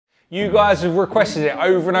You guys have requested it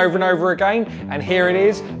over and over and over again, and here it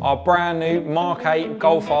is, our brand new Mark 8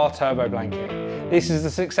 Golf R turbo blanket. This is the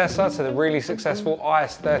successor to the really successful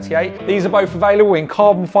IS38. These are both available in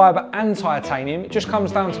carbon fibre and titanium. It just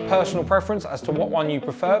comes down to personal preference as to what one you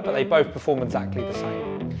prefer, but they both perform exactly the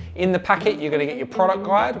same. In the packet, you're going to get your product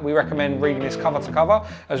guide. We recommend reading this cover to cover,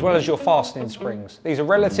 as well as your fastening springs. These are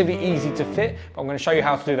relatively easy to fit, but I'm going to show you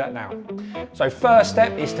how to do that now. So first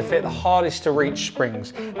step is to fit the hardest to reach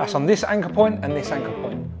springs. That's on this anchor point and this anchor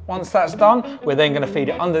point. Once that's done, we're then going to feed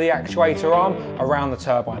it under the actuator arm around the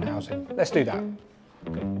turbine housing. Let's do that.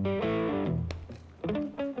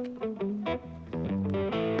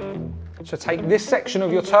 So take this section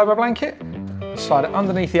of your turbo blanket and slide it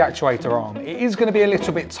underneath the actuator arm. It is going to be a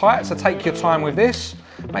little bit tight, so take your time with this.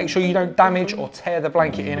 Make sure you don't damage or tear the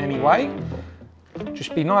blanket in any way.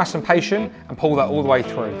 Just be nice and patient and pull that all the way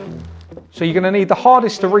through. So you're going to need the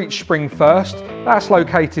hardest to reach spring first. That's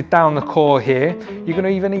located down the core here. You're going to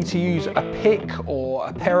either need to use a pick or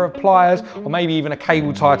a pair of pliers or maybe even a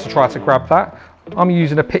cable tie to try to grab that. I'm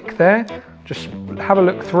using a pick there. Just have a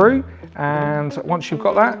look through, and once you've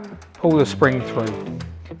got that, pull the spring through.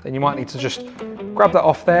 Then you might need to just grab that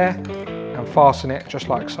off there and fasten it just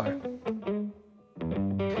like so.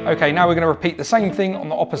 Okay, now we're going to repeat the same thing on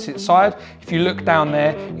the opposite side. If you look down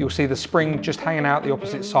there, you'll see the spring just hanging out the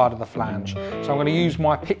opposite side of the flange. So I'm going to use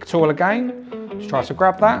my pick tool again, just try to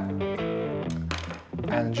grab that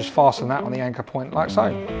and just fasten that on the anchor point like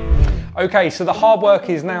so. Okay, so the hard work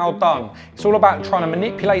is now done. It's all about trying to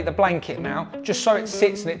manipulate the blanket now, just so it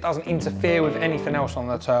sits and it doesn't interfere with anything else on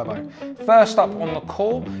the turbo. First up on the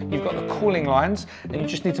core, you've got the cooling lines, and you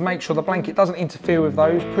just need to make sure the blanket doesn't interfere with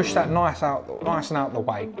those. Push that nice and out the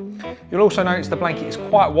way. You'll also notice the blanket is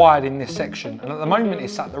quite wide in this section, and at the moment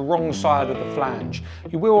it's at the wrong side of the flange.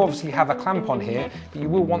 You will obviously have a clamp on here, but you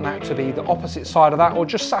will want that to be the opposite side of that, or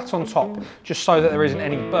just sat on top, just so that there isn't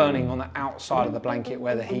any burning on the outside of the blanket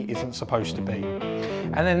where the heat isn't supposed to be.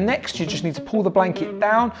 And then next you just need to pull the blanket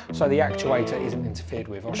down so the actuator isn't interfered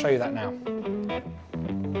with. I'll show you that now.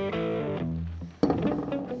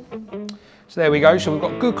 So there we go, so we've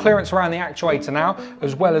got good clearance around the actuator now,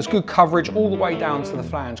 as well as good coverage all the way down to the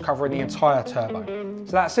flange, covering the entire turbo.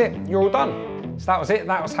 So that's it, you're all done. So that was it,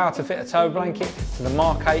 that was how to fit a turbo blanket to the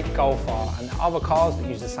Mark 8 Golf R and other cars that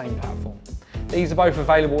use the same platform. These are both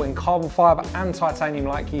available in carbon fibre and titanium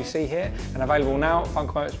like you see here, and available now at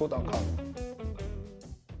funkmotorsport.com.